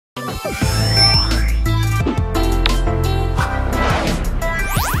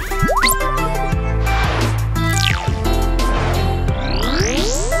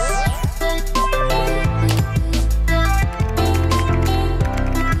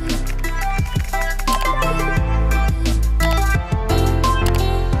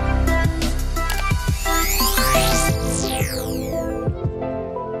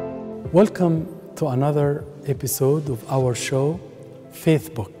Welcome to another episode of our show,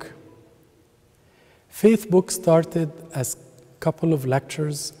 FaithBook. FaithBook started as a couple of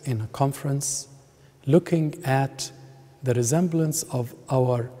lectures in a conference looking at the resemblance of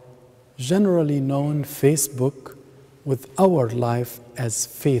our generally known Facebook with our life as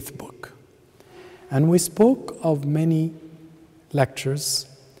FaithBook. And we spoke of many lectures,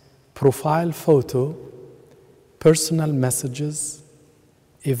 profile photo, personal messages,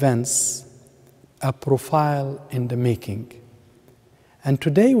 events, a profile in the making. And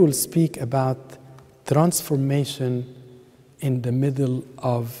today we'll speak about transformation in the middle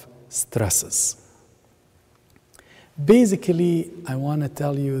of stresses. Basically, I want to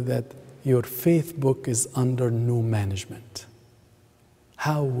tell you that your FaithBook is under new management.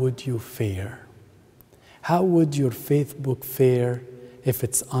 How would you fare? How would your FaithBook fare if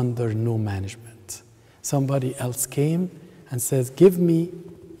it's under new management? Somebody else came and says, give me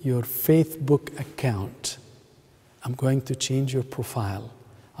your FaithBook account. I'm going to change your profile.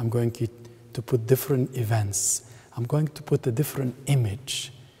 I'm going to put different events. I'm going to put a different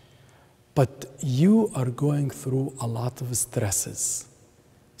image. But you are going through a lot of stresses.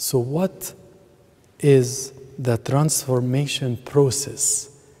 So what is the transformation process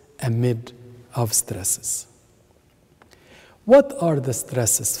amid of stresses? What are the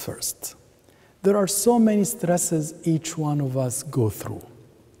stresses first? There are so many stresses each one of us go through.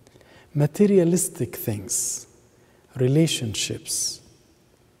 Materialistic things, relationships,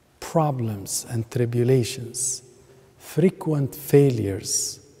 problems and tribulations, frequent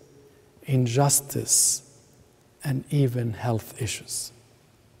failures, injustice, and even health issues.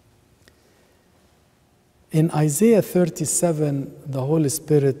 In Isaiah 37, the Holy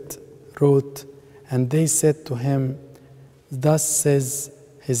Spirit wrote, and they said to him, thus says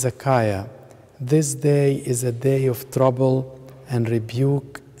Hezekiah, this day is a day of trouble and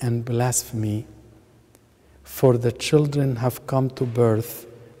rebuke and blasphemy, for the children have come to birth,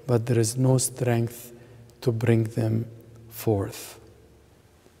 but there is no strength to bring them forth.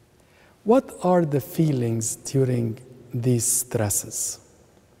 What are the feelings during these stresses?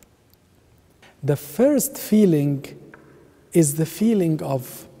 The first feeling is the feeling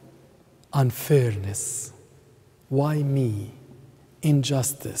of unfairness. Why me?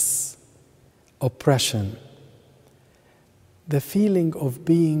 Injustice, oppression. The feeling of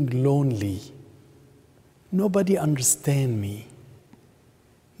being lonely. Nobody understands me.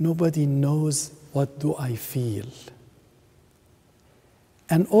 Nobody knows what do I feel.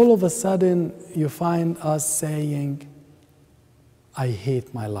 And all of a sudden, you find us saying, I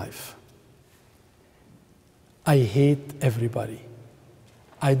hate my life. I hate everybody.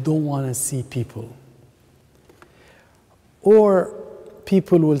 I don't want to see people. Or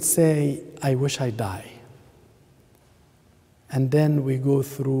people will say, I wish I die. And then we go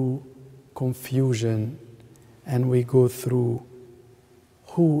through confusion and we go through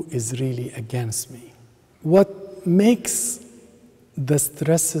who is really against me. What makes the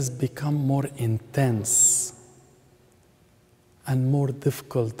stresses become more intense and more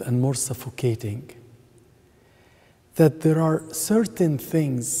difficult and more suffocating, that there are certain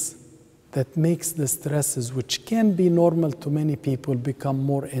things that makes the stresses, which can be normal to many people, become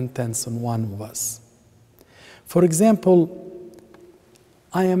more intense on one of us. For example,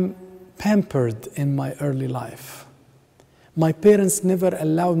 I am pampered in my early life. My parents never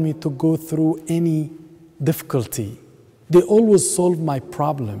allowed me to go through any difficulty. They always solve my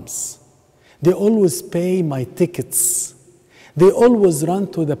problems. They always pay my tickets. They always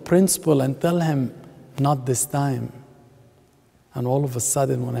run to the principal and tell him, not this time. And all of a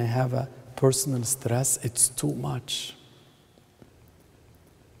sudden, when I have a personal stress, it's too much.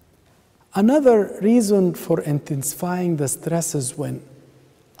 Another reason for intensifying the stress is when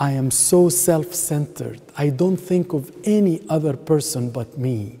I am so self-centered. I don't think of any other person but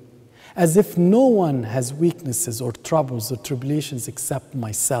me, as if no one has weaknesses or troubles or tribulations except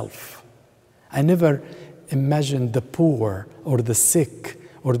myself. I never imagined the poor or the sick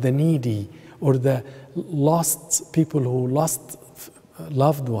or the needy or the lost people who lost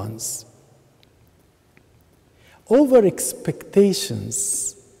loved ones. Over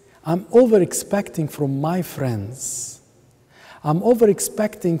expectations. I'm over expecting from my friends. I'm over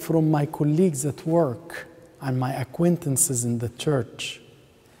expecting from my colleagues at work and my acquaintances in the church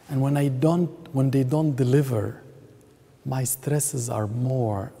And when they don't deliver, my stresses are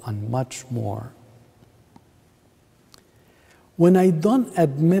more and much more. When I don't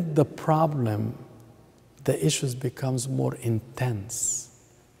admit the problem, the issues becomes more intense.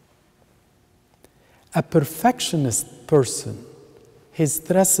 A perfectionist person, his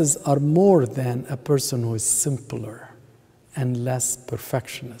stresses are more than a person who is simpler and less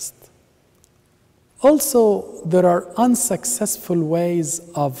perfectionist. Also, there are unsuccessful ways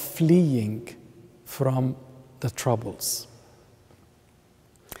of fleeing from the troubles.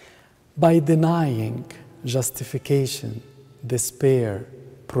 By denying, justification, despair,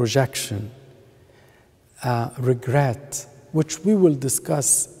 projection, regret, which we will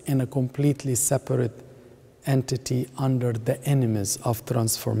discuss in a completely separate entity under the enemies of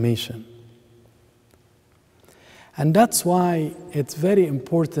transformation. And that's why it's very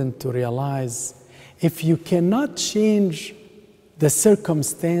important to realize if you cannot change the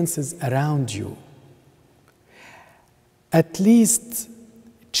circumstances around you, at least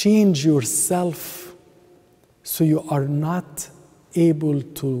change yourself so you are not able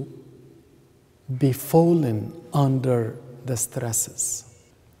to be fallen under the stresses.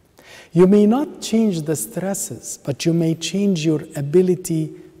 You may not change the stresses, but you may change your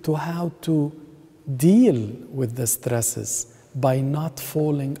ability to how to deal with the stresses by not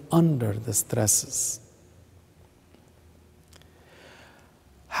falling under the stresses.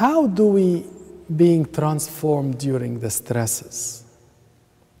 How do we being transformed during the stresses?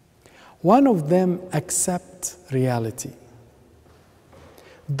 One of them, accept reality.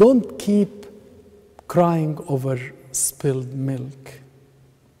 Don't keep crying over spilled milk.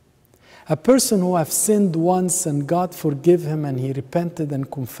 A person who has sinned once and God forgave him and he repented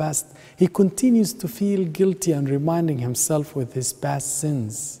and confessed, he continues to feel guilty and reminding himself with his past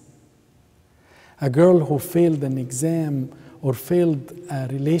sins. A girl who failed an exam or failed a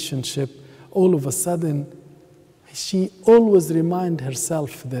relationship, all of a sudden, she always reminds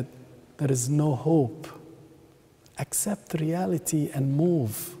herself that there is no hope. Accept reality and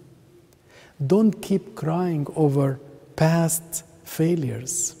move. Don't keep crying over past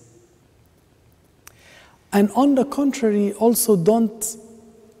failures. And on the contrary, also don't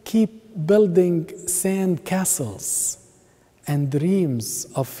keep building sand castles and dreams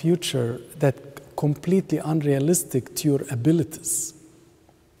of future that are completely unrealistic to your abilities.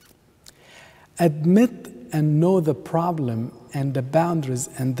 Admit and know the problem and the boundaries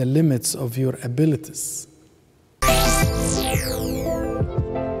and the limits of your abilities.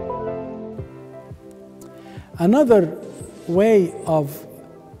 Another way of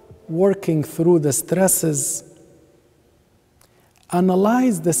working through the stresses,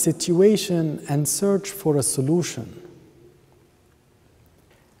 analyze the situation and search for a solution.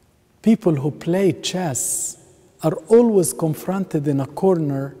 People who play chess are always confronted in a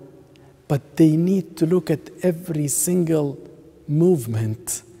corner, but they need to look at every single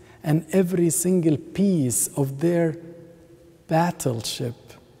movement and every single piece of their battleship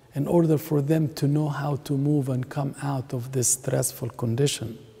in order for them to know how to move and come out of this stressful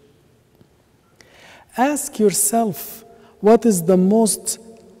condition. Ask yourself, what is the most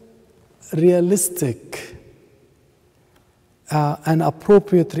realistic and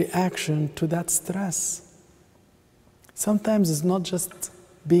appropriate reaction to that stress? Sometimes it's not just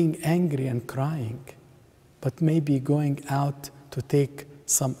being angry and crying, but maybe going out to take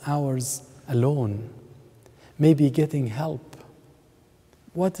some hours alone, maybe getting help.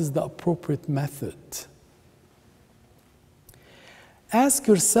 What is the appropriate method? Ask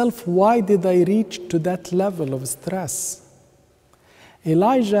yourself, why did I reach to that level of stress?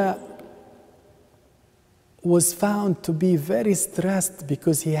 Elijah was found to be very stressed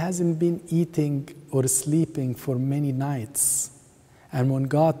because he hasn't been eating or sleeping for many nights. And when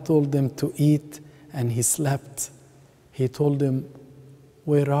God told him to eat and he slept, he told him,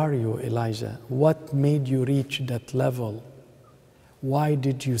 where are you, Elijah? What made you reach that level? Why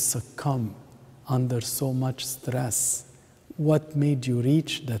did you succumb under so much stress? What made you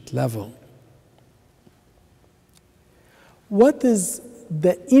reach that level? What is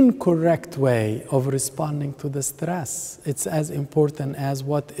the incorrect way of responding to the stress? It's as important as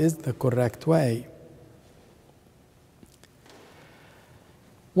what is the correct way.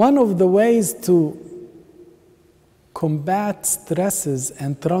 One of the ways to combat stresses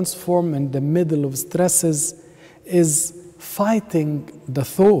and transform in the middle of stresses is fighting the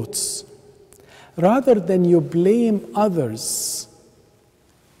thoughts. Rather than you blame others,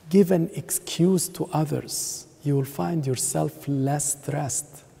 give an excuse to others. You will find yourself less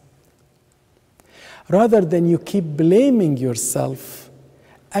stressed. Rather than you keep blaming yourself,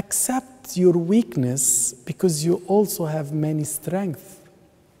 accept your weakness because you also have many strengths.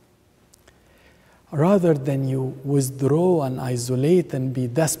 rather than you withdraw and isolate and be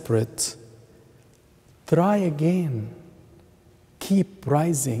desperate, try again. Keep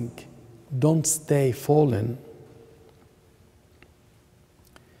rising. Don't stay fallen.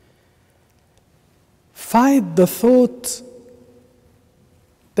 Fight the thought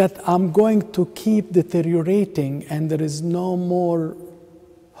that I'm going to keep deteriorating and there is no more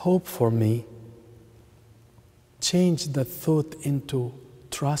hope for me. Change the thought into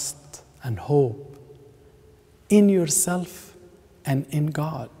trust and hope in yourself and in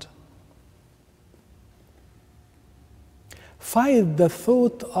God. Fight the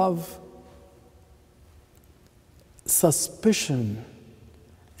thought of suspicion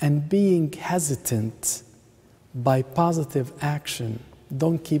and being hesitant by positive action.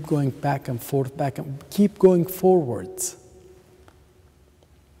 Don't keep going back and forth, keep going forwards.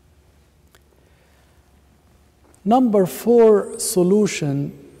 Number 4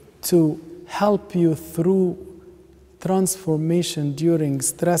 solution to help you through transformation during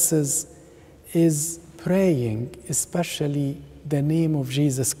stresses is praying, especially the name of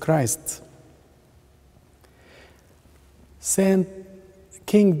Jesus Christ.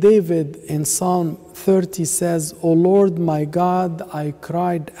 King David in Psalm 30 says, "O Lord my God, I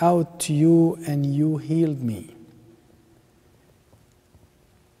cried out to you and you healed me."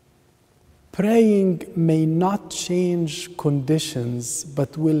 Praying may not change conditions,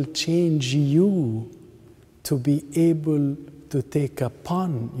 but will change you to be able to take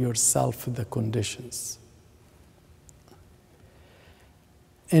upon yourself the conditions.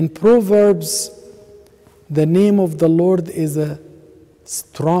 In Proverbs, the name of the Lord is a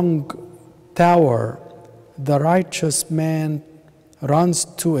strong tower. The righteous man runs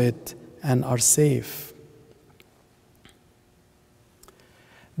to it and are safe.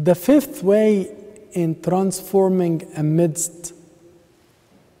 The 5th way in transforming amidst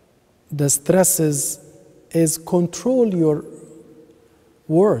the stresses is control your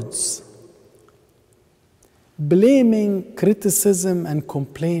words. Blaming, criticism, and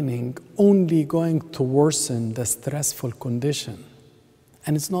complaining only going to worsen the stressful condition.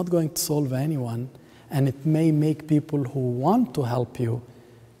 And it's not going to solve anyone, and it may make people who want to help you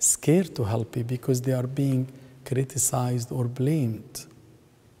scared to help you because they are being criticized or blamed.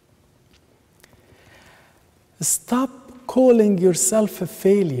 Stop calling yourself a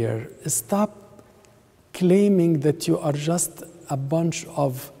failure. Stop claiming that you are just a bunch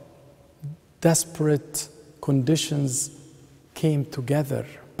of desperate conditions came together.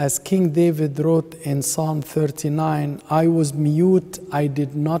 As King David wrote in Psalm 39, "I was mute, I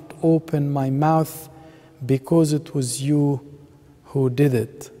did not open my mouth, because it was you who did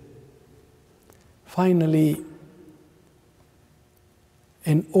it." Finally,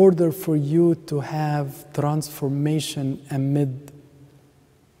 in order for you to have transformation amid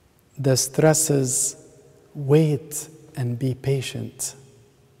the stresses, wait and be patient.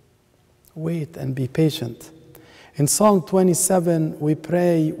 Wait and be patient. In Psalm 27, we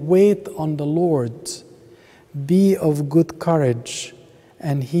pray, "Wait on the Lord, be of good courage,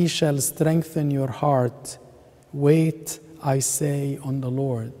 and he shall strengthen your heart. Wait, I say, on the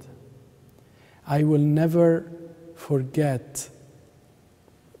Lord." I will never forget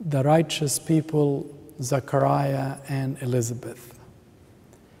the righteous people, Zechariah and Elizabeth.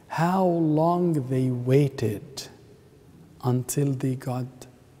 How long they waited until they got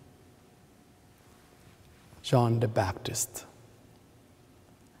John the Baptist.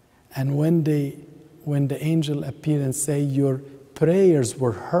 And when the angel appeared and said, "Your prayers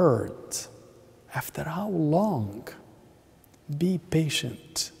were heard," after how long? Be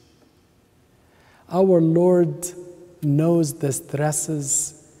patient. Our Lord knows the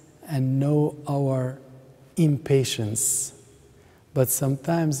stresses and know our impatience, but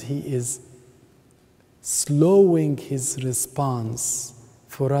sometimes he is slowing his response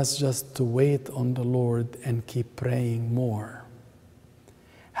for us just to wait on the Lord and keep praying more.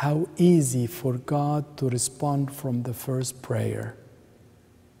 How easy for God to respond from the first prayer.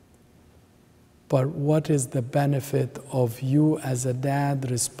 But what is the benefit of you as a dad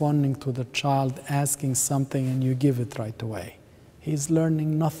responding to the child asking something and you give it right away? He's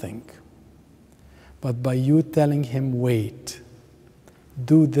learning nothing. But by you telling him, "Wait,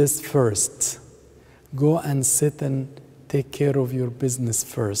 do this first, go and sit and take care of your business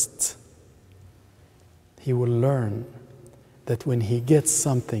first," he will learn that when he gets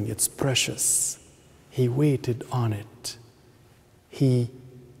something, it's precious. He waited on it. He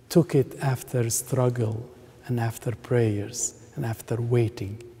took it after struggle and after prayers and after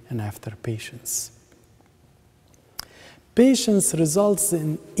waiting and after patience. Patience results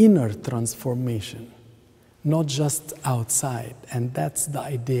in inner transformation. not just outside. And that's the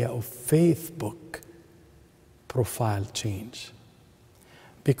idea of FaithBook profile change.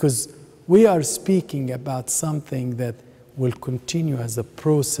 Because we are speaking about something that will continue as a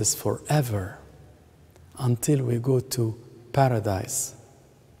process forever until we go to paradise.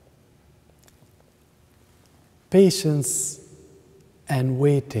 Patience and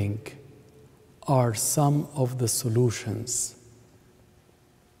waiting are some of the solutions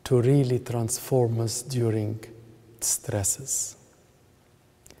to really transform us during stresses.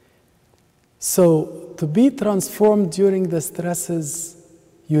 So, to be transformed during the stresses,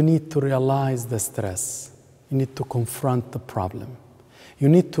 you need to realize the stress. You need to confront the problem. You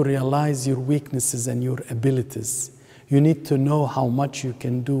need to realize your weaknesses and your abilities. You need to know how much you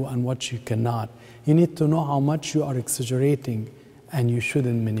can do and what you cannot. You need to know how much you are exaggerating and you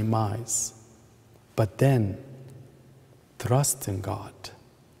shouldn't minimize. But then, trust in God,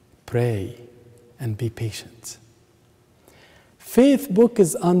 pray, and be patient. FaithBook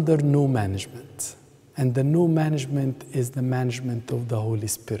is under new management, and the new management is the management of the Holy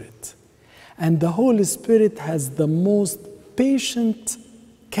Spirit. And the Holy Spirit has the most patient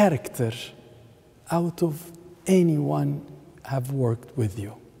character out of anyone have worked with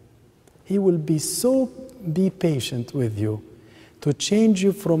you. He will be patient with you to change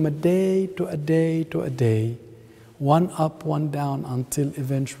you from a day to a day to a day, one up, one down, until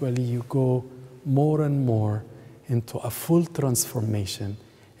eventually you go more and more into a full transformation,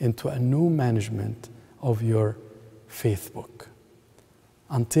 into a new management of your FaithBook.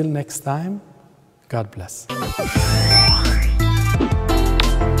 Until next time, God bless.